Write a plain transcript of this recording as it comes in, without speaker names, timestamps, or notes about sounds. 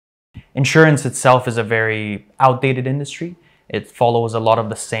Insurance itself is a very outdated industry. It follows a lot of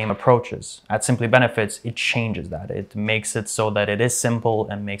the same approaches. At Simply Benefits, it changes that. It makes it so that it is simple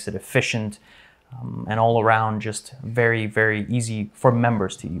and makes it efficient and all around just very, very easy for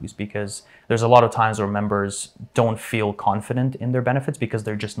members to use, because there's a lot of times where members don't feel confident in their benefits because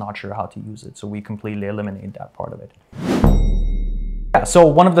they're just not sure how to use it. So we completely eliminate that part of it. Yeah, so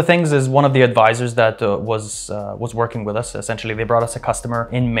one of the things is one of the advisors that was working with us. Essentially, they brought us a customer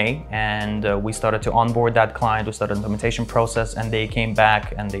in May, and we started to onboard that client. We started the implementation process, and they came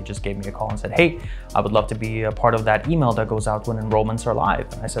back and they just gave me a call and said, "Hey, I would love to be a part of that email that goes out when enrollments are live."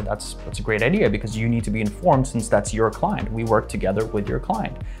 And I said, that's a great idea, because you need to be informed since that's your client. We work together with your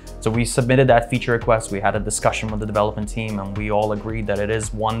client. So we submitted that feature request. We had a discussion with the development team, and we all agreed that it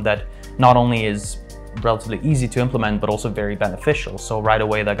is one that not only is relatively easy to implement, but also very beneficial. So right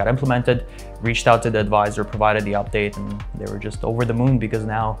away that got implemented, reached out to the advisor, provided the update, and they were just over the moon, because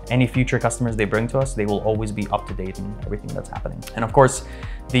now any future customers they bring to us, they will always be up to date in everything that's happening. And of course,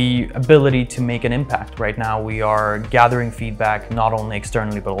 the ability to make an impact. Right now we are gathering feedback, not only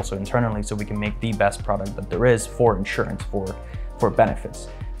externally, but also internally, so we can make the best product that there is for insurance, for benefits.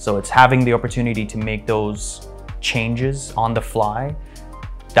 So it's having the opportunity to make those changes on the fly.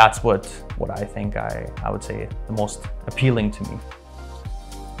 That's what I think I would say the most appealing to me.